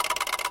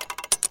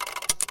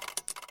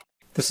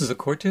This is a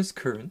Cortes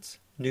Currents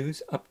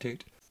news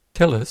update.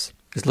 Telus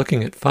is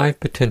looking at 5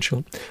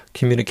 potential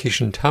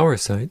communication tower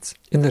sites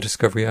in the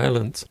Discovery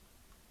Islands.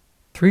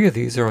 3 of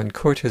these are on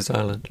Cortes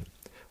Island,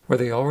 where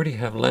they already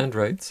have land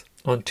rights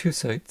on 2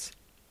 sites.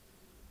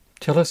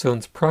 Telus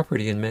owns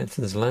property in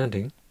Manson's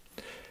Landing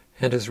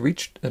and has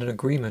reached an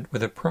agreement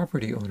with a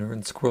property owner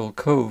in Squirrel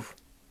Cove.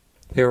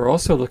 They are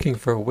also looking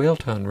for a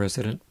Whaletown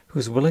resident who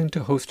is willing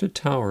to host a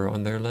tower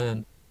on their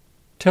land.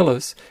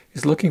 Telus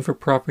is looking for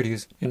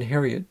properties in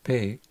Harriet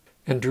Bay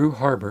and Drew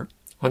Harbour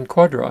on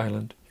Quadra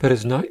Island, but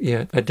has not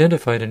yet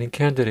identified any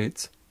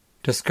candidates.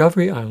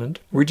 Discovery Island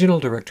Regional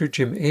Director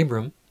Jim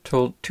Abram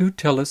told 2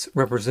 Telus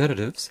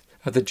representatives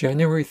at the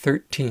January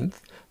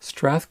 13th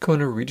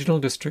Strathcona Regional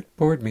District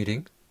Board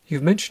meeting,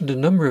 "You've mentioned a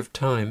number of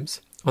times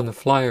on the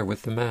flyer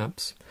with the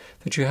maps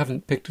that you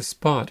haven't picked a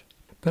spot,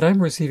 but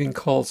I'm receiving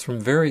calls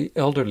from very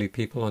elderly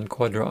people on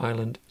Quadra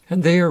Island,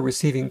 and they are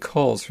receiving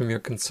calls from your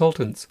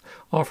consultants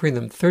offering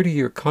them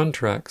 30-year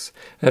contracts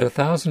at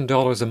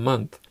 $1,000 a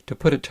month to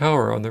put a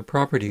tower on their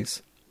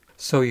properties.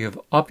 So you've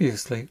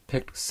obviously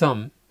picked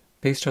some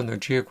based on their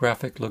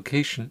geographic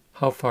location,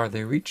 how far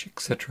they reach,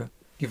 etc.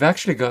 You've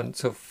actually gotten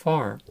so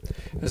far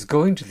as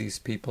going to these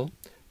people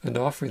and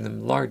offering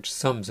them large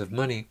sums of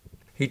money."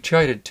 He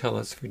chided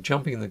Telus for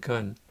jumping the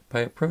gun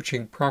by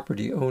approaching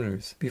property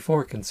owners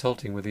before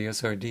consulting with the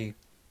SRD.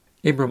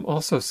 Abram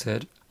also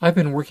said, "I've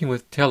been working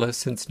with Telus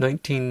since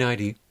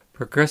 1990,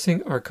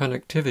 progressing our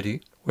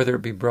connectivity, whether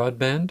it be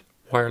broadband,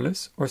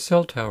 wireless, or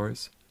cell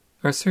towers.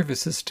 Our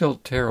service is still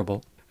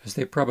terrible, as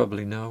they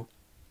probably know."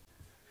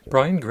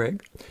 Brian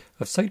Gregg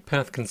of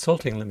SitePath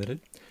Consulting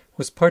Limited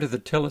was part of the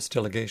Telus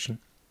delegation.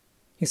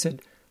 He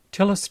said,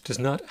 "Telus does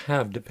not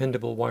have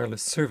dependable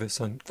wireless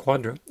service on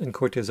Quadra and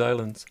Cortes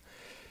Islands,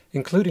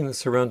 including the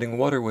surrounding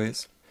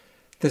waterways.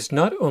 This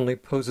not only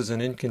poses an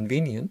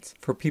inconvenience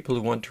for people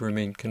who want to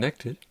remain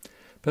connected,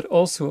 but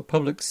also a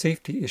public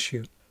safety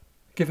issue,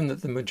 given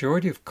that the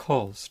majority of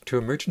calls to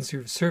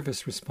emergency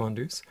service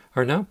responders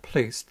are now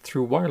placed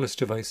through wireless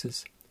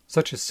devices,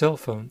 such as cell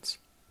phones."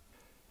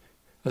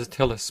 A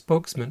Telus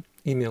spokesman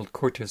emailed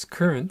Cortes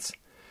Currents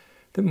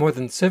that more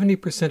than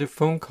 70% of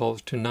phone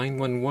calls to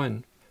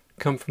 911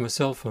 come from a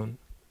cell phone.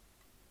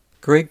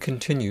 Gregg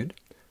continued,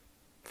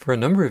 "For a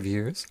number of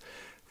years,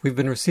 we've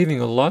been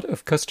receiving a lot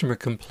of customer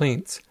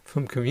complaints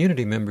from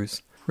community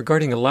members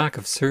regarding a lack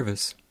of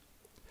service.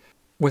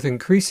 With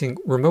increasing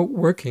remote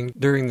working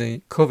during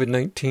the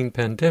COVID-19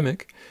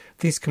 pandemic,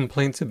 these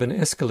complaints have been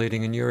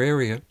escalating in your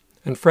area,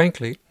 and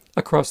frankly,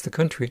 across the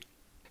country.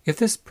 If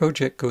this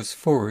project goes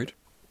forward,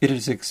 it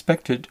is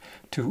expected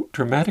to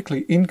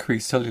dramatically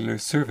increase cellular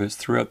service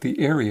throughout the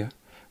area,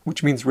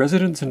 which means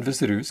residents and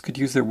visitors could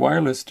use their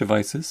wireless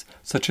devices,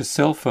 such as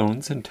cell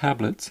phones and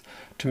tablets,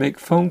 to make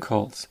phone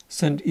calls,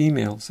 send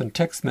emails and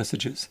text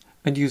messages,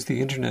 and use the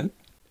internet."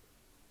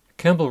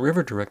 Campbell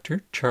River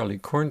Director Charlie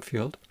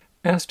Cornfield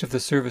asked if the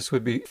service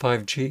would be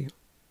 5G.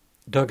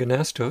 Doug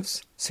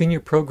Anastos, Senior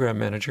Program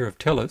Manager of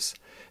Telus,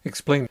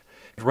 explained,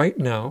 "Right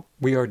now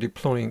we are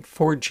deploying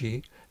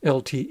 4G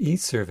LTE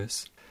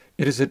service.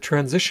 It is a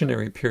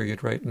transitionary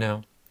period right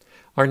now.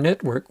 Our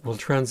network will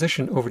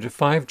transition over to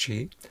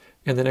 5G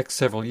in the next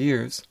several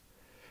years.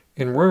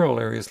 In rural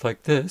areas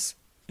like this,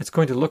 it's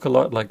going to look a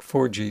lot like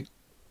 4G.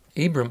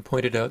 Abram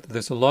pointed out that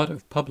there's a lot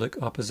of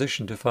public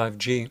opposition to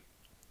 5G.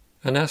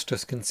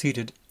 Anastos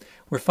conceded,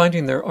 "We're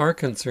finding there are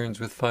concerns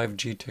with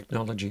 5G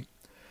technology.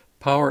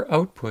 Power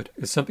output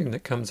is something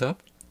that comes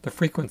up, the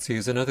frequency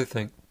is another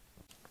thing."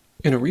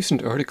 In a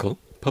recent article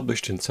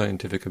published in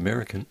Scientific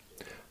American,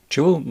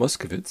 Joel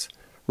Muskowitz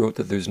wrote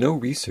that there's no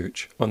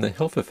research on the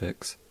health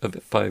effects of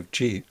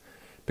 5G,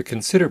 but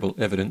considerable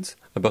evidence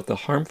about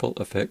the harmful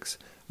effects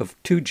of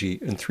 2G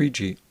and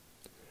 3G.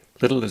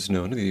 Little is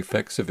known of the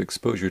effects of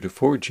exposure to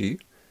 4G,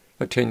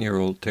 a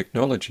 10-year-old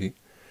technology,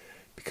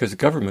 because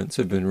governments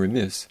have been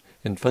remiss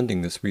in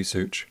funding this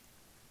research.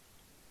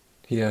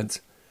 He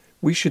adds,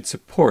 "We should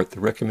support the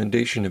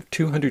recommendation of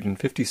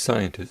 250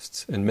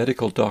 scientists and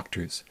medical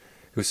doctors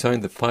who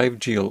signed the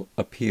 5G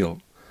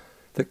appeal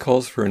that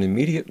calls for an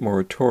immediate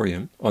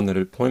moratorium on the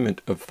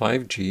deployment of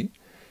 5G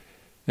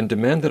and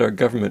demand that our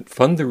government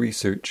fund the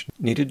research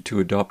needed to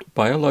adopt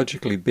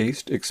biologically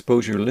based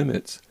exposure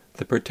limits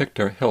that protect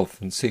our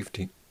health and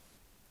safety."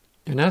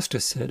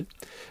 Anastas said,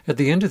 "At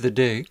the end of the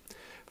day,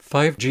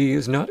 5G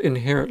is not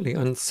inherently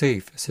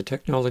unsafe as a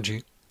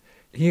technology."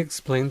 He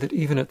explained that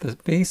even at the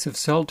base of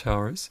cell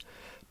towers,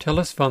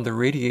 Telus found the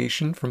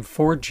radiation from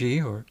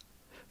 4G or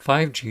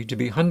 5G to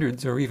be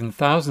hundreds or even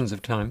thousands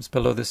of times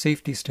below the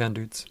safety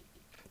standards.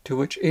 To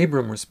which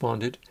Abram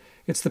responded,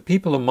 "It's the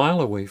people a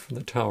mile away from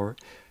the tower,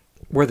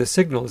 where the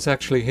signal is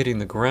actually hitting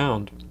the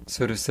ground,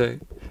 so to say.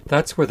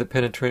 That's where the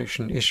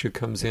penetration issue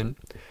comes in.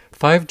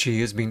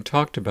 5G is being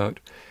talked about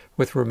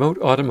with remote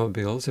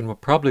automobiles and will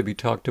probably be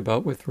talked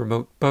about with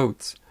remote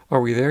boats. Are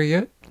we there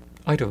yet?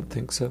 I don't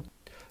think so."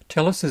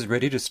 Telus is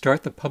ready to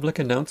start the public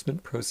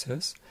announcement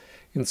process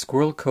in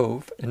Squirrel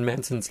Cove and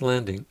Manson's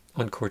Landing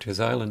on Cortes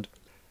Island.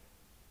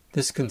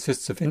 This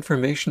consists of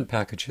information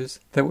packages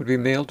that would be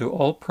mailed to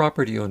all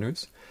property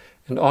owners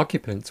and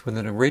occupants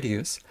within a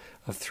radius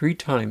of 3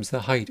 times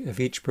the height of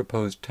each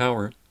proposed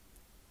tower.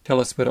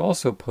 Telus would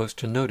also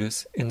post a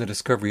notice in the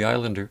Discovery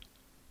Islander.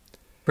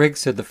 Greg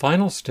said the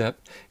final step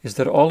is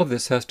that all of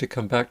this has to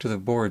come back to the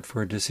board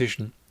for a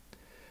decision.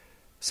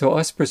 So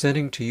us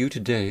presenting to you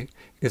today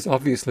is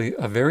obviously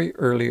a very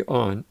early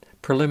on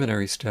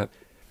preliminary step.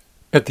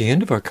 At the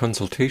end of our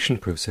consultation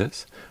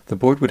process, the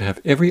board would have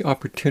every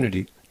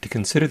opportunity to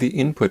consider the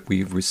input we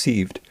have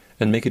received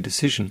and make a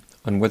decision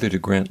on whether to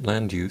grant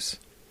land use.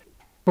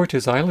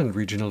 Cortes Island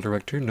Regional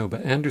Director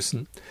Noba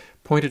Anderson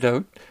pointed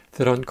out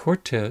that on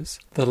Cortes,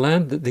 the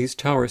land that these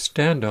towers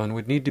stand on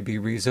would need to be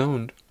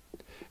rezoned.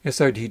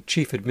 SRD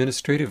Chief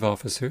Administrative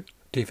Officer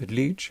David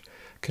Leach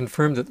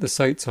confirmed that the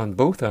sites on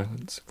both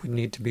islands would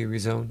need to be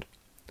rezoned.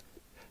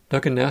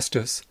 Doug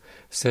Anastas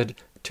said,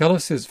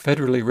 Telus is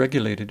federally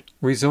regulated.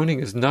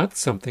 Rezoning is not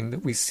something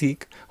that we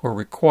seek or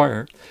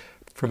require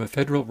from a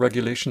federal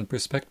regulation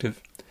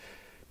perspective,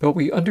 but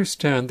we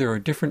understand there are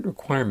different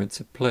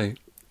requirements at play.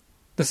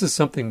 This is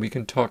something we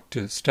can talk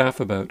to staff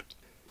about.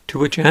 To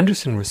which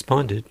Anderson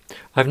responded,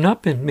 I've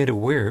not been made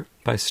aware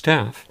by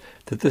staff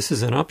that this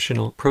is an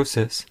optional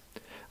process.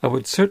 I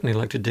would certainly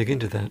like to dig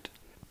into that.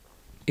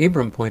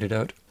 Abram pointed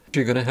out,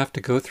 you're going to have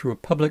to go through a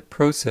public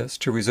process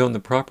to rezone the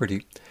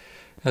property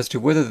as to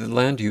whether the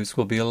land use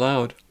will be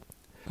allowed.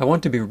 I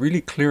want to be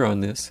really clear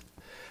on this.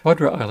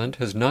 Quadra Island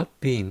has not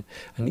been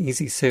an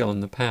easy sale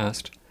in the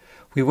past.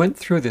 We went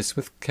through this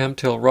with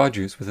Camtel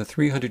Rogers with a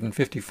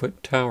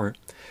 350-foot tower.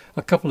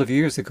 A couple of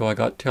years ago I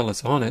got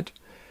Telus on it,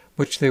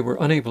 which they were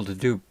unable to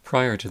do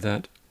prior to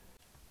that.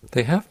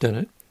 They have done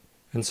it,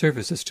 and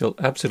service is still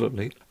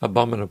absolutely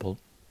abominable.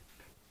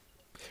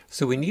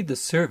 So we need the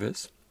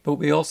service, but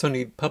we also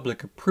need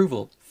public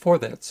approval for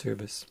that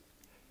service.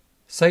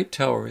 Site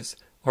towers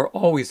are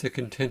always a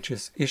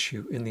contentious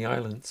issue in the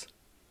islands.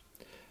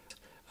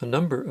 A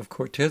number of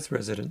Cortes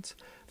residents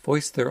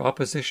voiced their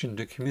opposition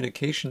to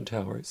communication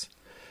towers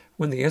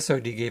when the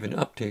SRD gave an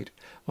update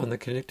on the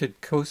Connected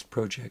Coast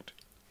project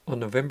on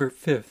November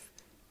 5th,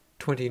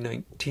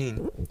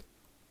 2019.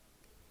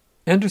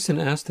 Anderson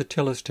asked the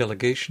Telus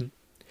delegation,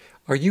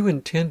 are you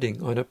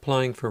intending on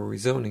applying for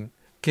rezoning,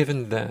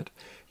 given that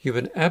you've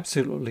been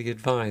absolutely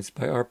advised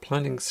by our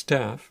planning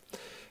staff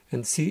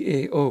and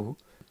CAO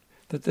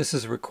that this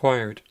is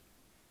required?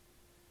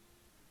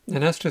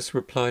 Anastas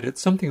replied,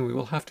 it's something we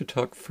will have to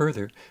talk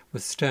further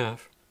with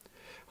staff.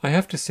 I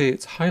have to say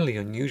it's highly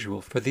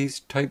unusual for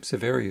these types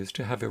of areas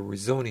to have a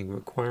rezoning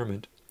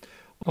requirement.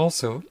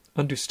 Also,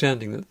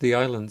 understanding that the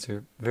islands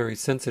are very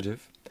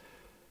sensitive.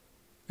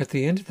 At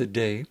the end of the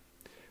day,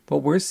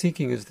 what we're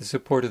seeking is the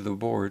support of the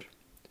board.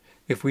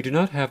 If we do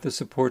not have the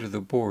support of the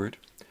board,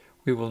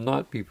 we will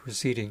not be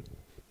proceeding.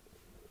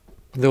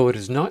 Though it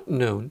is not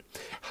known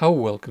how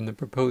welcome the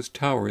proposed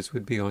towers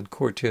would be on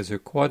Cortes or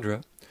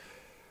Quadra,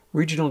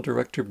 Regional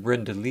Director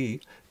Brenda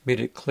Lee made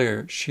it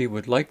clear she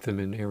would like them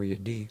in Area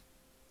D.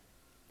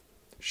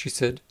 She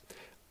said,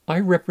 I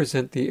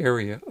represent the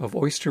area of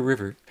Oyster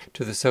River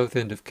to the south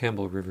end of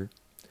Campbell River,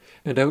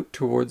 and out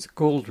towards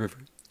Gold River.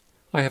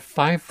 I have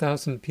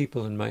 5,000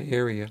 people in my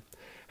area.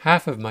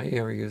 Half of my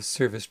area is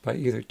serviced by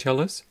either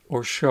Telus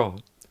or Shaw.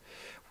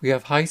 We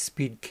have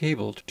high-speed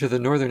cable to the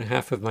northern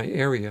half of my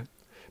area,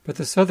 but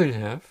the southern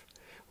half,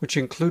 which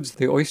includes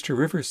the Oyster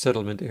River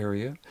settlement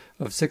area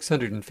of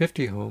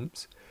 650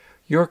 homes,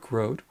 York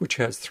Road, which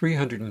has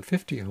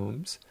 350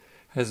 homes,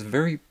 has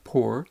very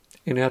poor,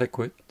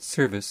 inadequate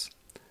service.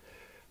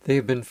 They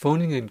have been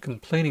phoning and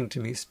complaining to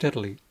me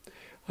steadily.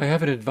 I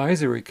have an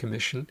advisory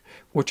commission,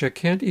 which I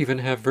can't even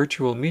have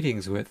virtual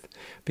meetings with,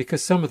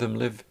 because some of them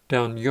live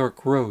down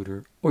York Road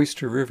or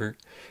Oyster River,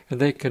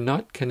 and they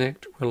cannot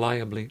connect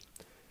reliably.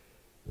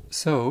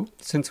 So,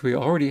 since we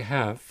already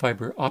have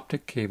fiber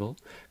optic cable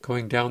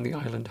going down the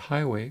island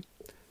highway,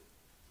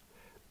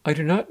 I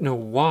do not know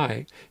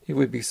why it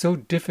would be so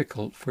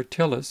difficult for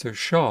Telus or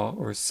Shaw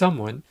or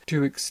someone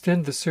to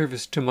extend the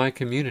service to my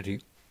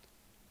community.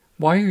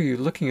 Why are you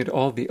looking at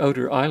all the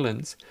outer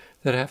islands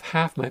that have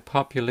half my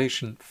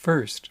population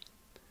first,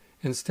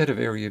 instead of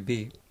Area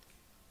B?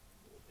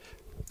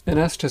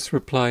 Anastas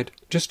replied,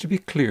 just to be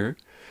clear,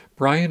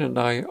 Brian and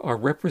I are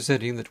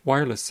representing the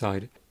wireless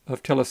side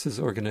of Telus's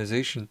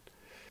organization.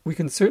 We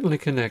can certainly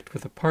connect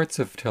with the parts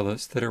of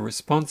Telus that are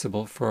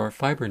responsible for our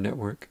fiber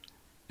network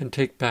and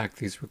take back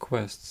these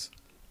requests.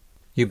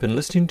 You've been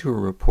listening to a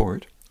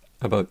report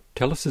about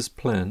Telus's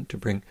plan to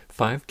bring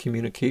 5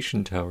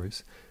 communication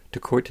towers to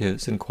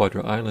Cortes and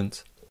Quadra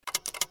Islands.